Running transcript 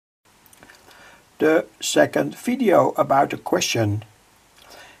the second video about the question,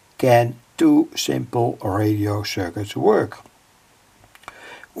 can two simple radio circuits work?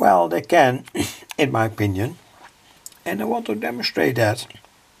 Well, they can, in my opinion, and I want to demonstrate that.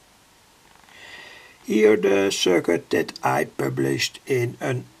 Here the circuit that I published in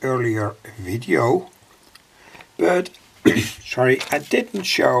an earlier video, but sorry, I didn't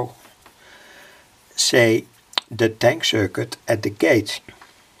show, say, the tank circuit at the gate.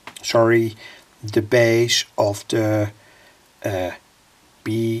 Sorry, the base of the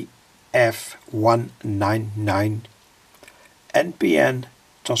BF199 NPN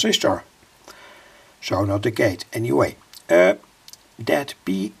transistor. So not the gate. Anyway, that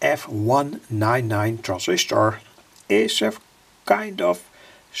BF199 transistor is a kind of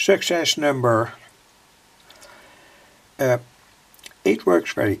success number. It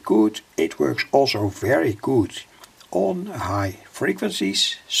works very good. It works also very good on high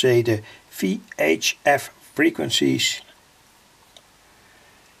frequencies, say the VHF frequencies.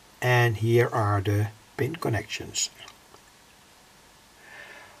 And here are the pin connections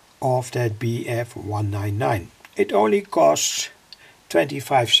of that BF199. It only costs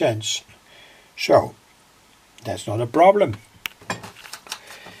 25 cents, so that's not a problem.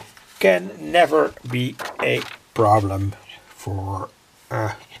 Can never be a problem for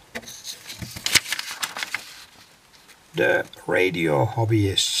the radio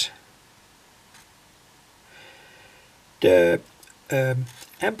hobbyists. The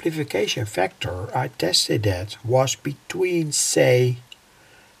amplification factor I tested that was between, say,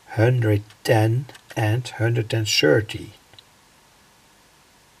 110 and 130.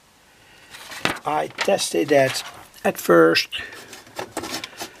 I tested that at first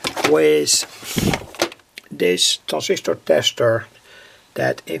with this transistor tester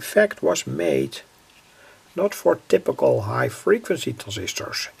that in fact was made not for typical high frequency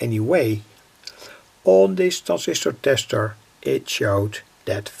transistors. Anyway, on this transistor tester it showed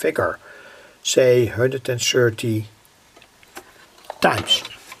that figure, say 130 times.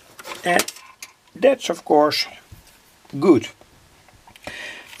 And that's of course good.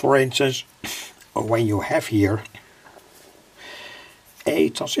 For instance, when you have here a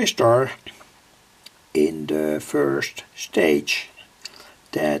transistor in the first stage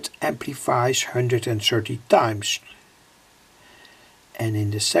that amplifies 130 times, and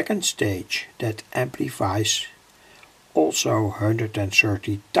in the second stage that amplifies also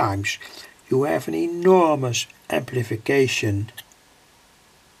 130 times, you have an enormous amplification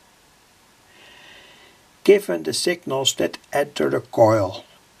given the signals that enter the coil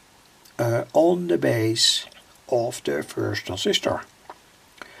on the base of the first transistor.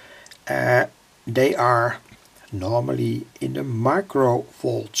 They are normally in the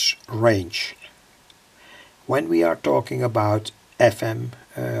microvolts range. When we are talking about FM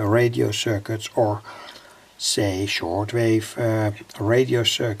radio circuits, or say shortwave radio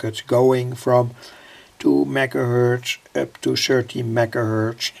circuits going from 2 MHz up to 30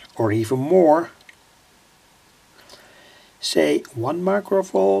 MHz or even more, say 1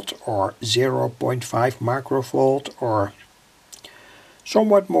 microvolt or 0.5 microvolt or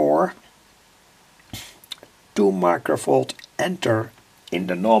somewhat more, 2 microvolt enter in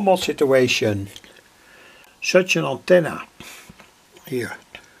the normal situation. Such an antenna here,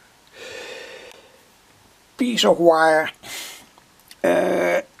 piece of wire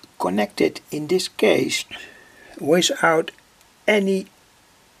connected in this case without any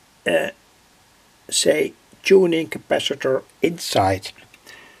say tuning capacitor inside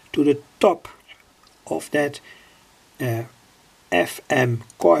to the top of that FM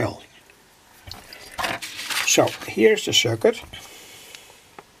coil. So here's the circuit,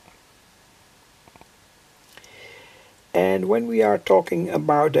 and when we are talking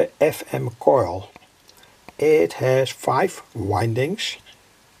about the FM coil, it has 5 windings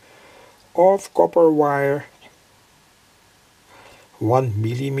of copper wire, 1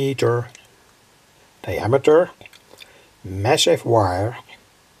 millimeter diameter, massive wire,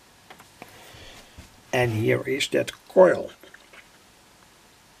 and here is that coil.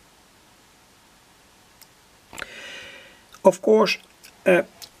 Of course, that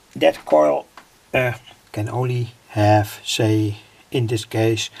coil can only have, say, in this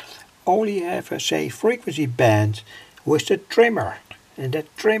case, only have a, say, frequency band with the trimmer, and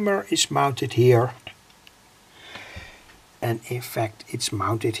that trimmer is mounted here, and in fact it's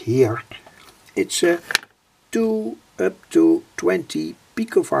mounted here. It's a 2 up to 20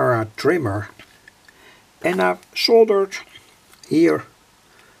 picofarad trimmer, and I've soldered here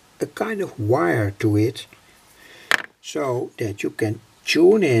a kind of wire to it so that you can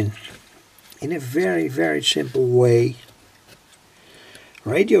tune in a very simple way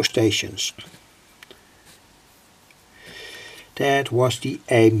radio stations. That was the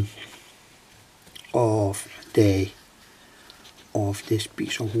aim of this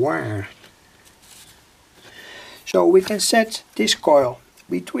piece of wire. So we can set this coil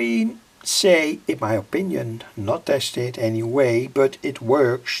between, say, in my opinion, not tested anyway, but it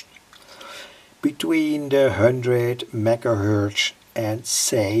works, between the 100 MHz and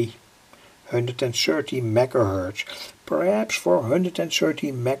say 130 MHz. Perhaps for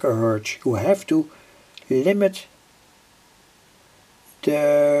 130 MHz you have to limit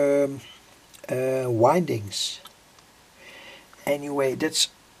the windings. Anyway, that's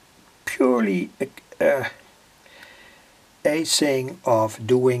purely a thing of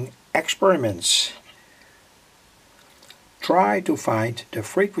doing experiments. Try to find the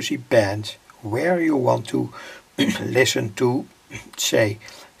frequency band where you want to listen to, say,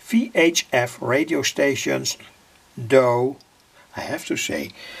 VHF radio stations, though I have to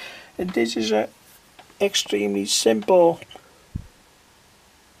say, and this is an extremely simple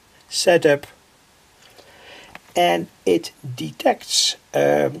setup, and it detects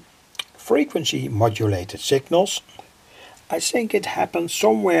frequency modulated signals. I think it happens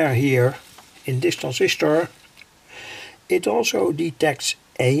somewhere here in this transistor. It also detects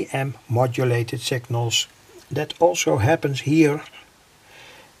AM modulated signals. That also happens here,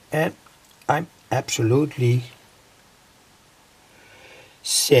 and I'm absolutely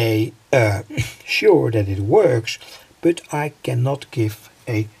sure that it works, but I cannot give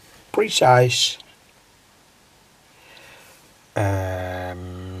a precise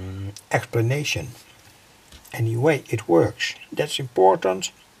explanation. Anyway, it works. That's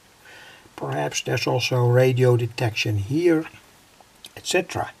important. Perhaps there's also radio detection here,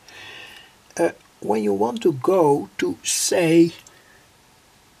 etc. When you want to go to, say,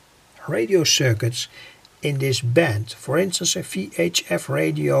 radio circuits in this band, for instance a VHF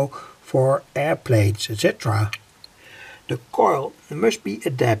radio for airplanes, etc., the coil must be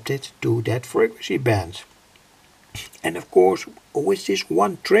adapted to that frequency band. And of course, with this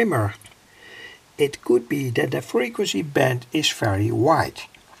one trimmer, it could be that the frequency band is very wide.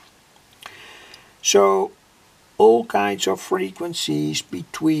 So all kinds of frequencies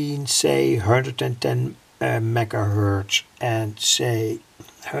between, say, 110 MHz and, say,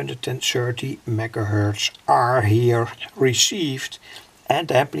 130 MHz are here received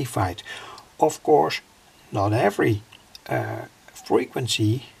and amplified. Of course, not every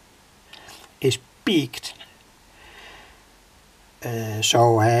frequency is peaked,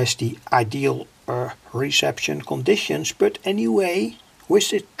 so has the ideal reception conditions, but anyway,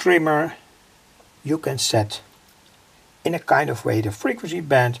 with the trimmer you can set in a kind of way the frequency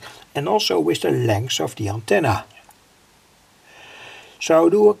band and also with the length of the antenna. So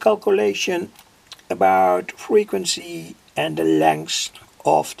do a calculation about frequency and the length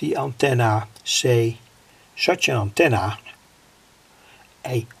of the antenna, say such an antenna,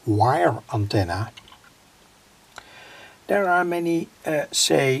 a wire antenna. There are many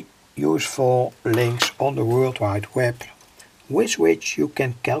say useful links on the World Wide Web with which you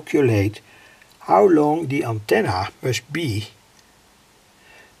can calculate how long the antenna must be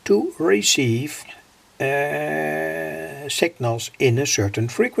to receive signals in a certain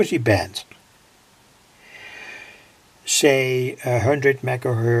frequency band. Say 100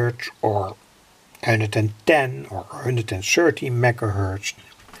 MHz or 110 or 130 MHz.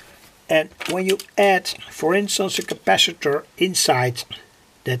 And when you add, for instance, a capacitor inside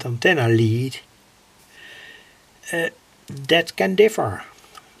that antenna lead, that can differ.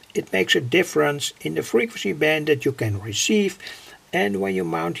 It makes a difference in the frequency band that you can receive, and when you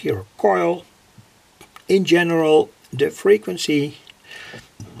mount here a coil, in general the frequency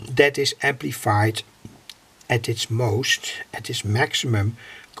that is amplified at its most, at its maximum,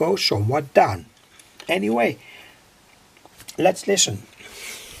 goes somewhat down. Anyway, let's listen.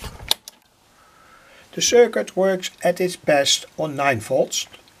 The circuit works at its best on 9 volts.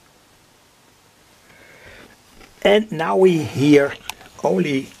 And now we hear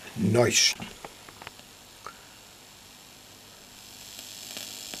only noise.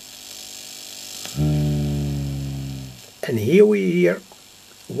 And here we hear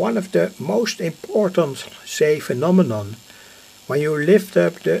one of the most important, say, phenomenon. When you lift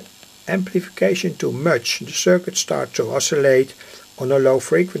up the amplification too much, the circuit starts to oscillate on a low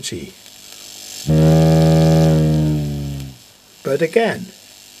frequency. But again,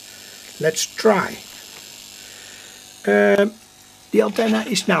 let's try. The antenna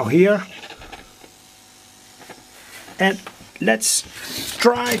is now here, and let's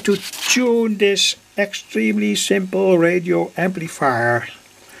try to tune this extremely simple radio amplifier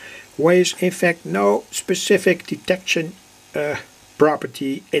with in fact no specific detection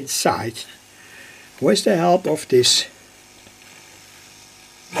property inside, with the help of this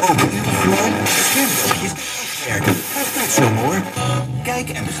Zo hoor. Kijk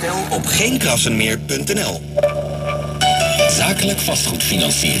en bestel op geenkrassenmeer.nl. Zakelijk vastgoed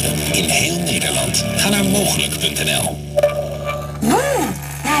financieren in heel Nederland. Ga naar mogelijk.nl.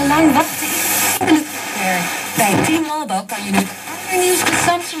 Na lang wachten is het bij T-Mobile kan je nu de nieuwste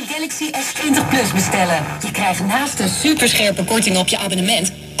Samsung Galaxy S20 Plus bestellen. Je krijgt naast een superscherpe korting op je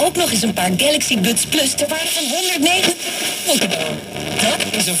abonnement ook nog eens een paar Galaxy Buds Plus ter waarde van 109 €.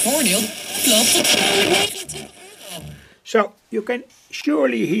 Dat is een voordeel. Loopt tot 229 €. So you can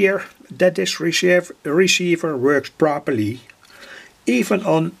surely hear that this receiver works properly, even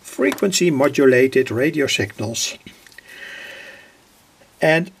on frequency modulated radio signals.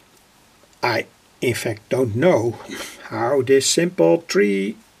 And I in fact don't know how this simple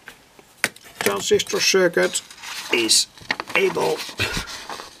 3 transistor circuit is able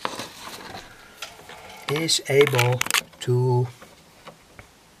to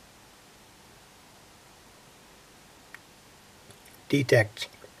detect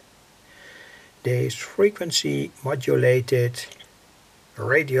this frequency modulated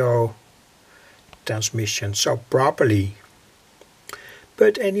radio transmission so properly.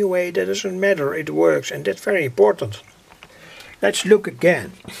 But anyway, that doesn't matter, it works, and that's very important. Let's look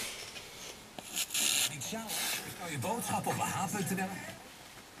again.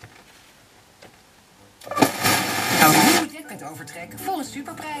 Met overtrek, volle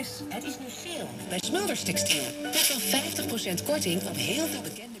superprijs. Het is nu sale bij Smulders Textiel. Tot wel 50% korting op heel veel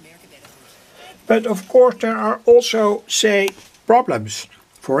bekende merken. But of course there are also, say, problems.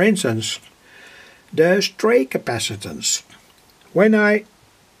 For instance, the stray capacitance. When I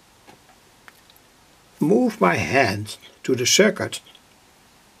move my hand to the circuit,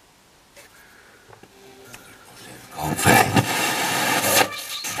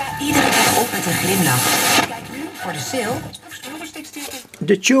 sta iedere dag op met een glimlach. Kijk nu voor de sale of Smulders Textiel.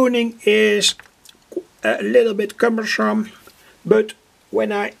 the tuning is a little bit cumbersome, but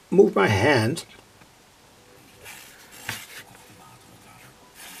when I move my hand,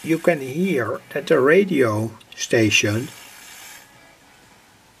 you can hear that the radio station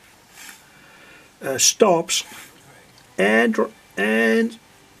stops and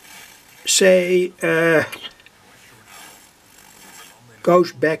say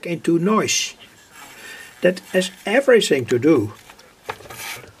goes back into noise. That has everything to do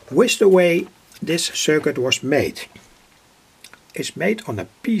with the way this circuit was made. It's made on a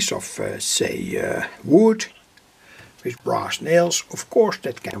piece of wood with brass nails. Of course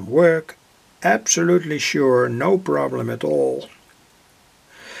that can work, absolutely sure, no problem at all.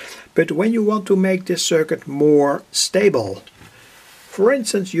 But when you want to make this circuit more stable, for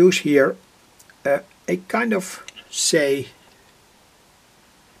instance, use here a kind of, say,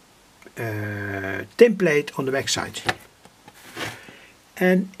 template on the backside.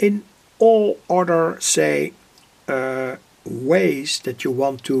 And in all other, say, ways that you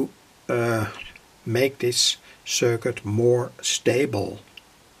want to make this circuit more stable,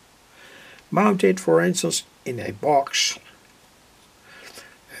 mount it, for instance, in a box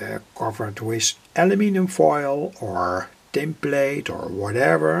covered with aluminum foil or tin plate or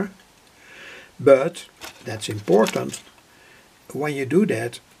whatever. But that's important. When you do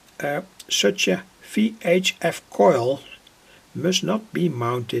that, such a VHF coil must not be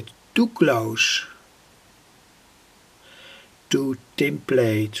mounted too close to tin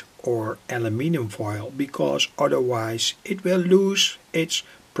plate or aluminum foil, because otherwise it will lose its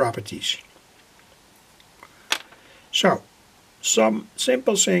properties. So, some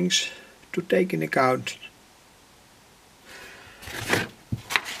simple things to take into account.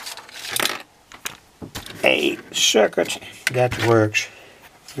 A circuit that works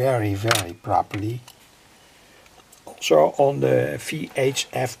very properly, also on the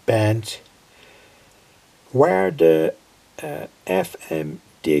VHF band, where the FM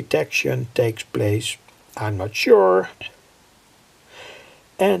detection takes place, I'm not sure.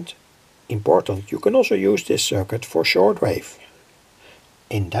 And important, you can also use this circuit for shortwave.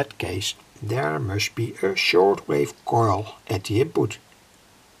 In that case, there must be a shortwave coil at the input,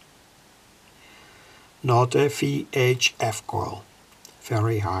 not a VHF coil,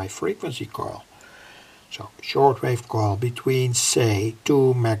 very high frequency coil. So shortwave coil between, say,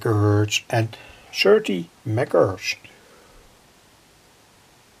 2 MHz and 30 MHz.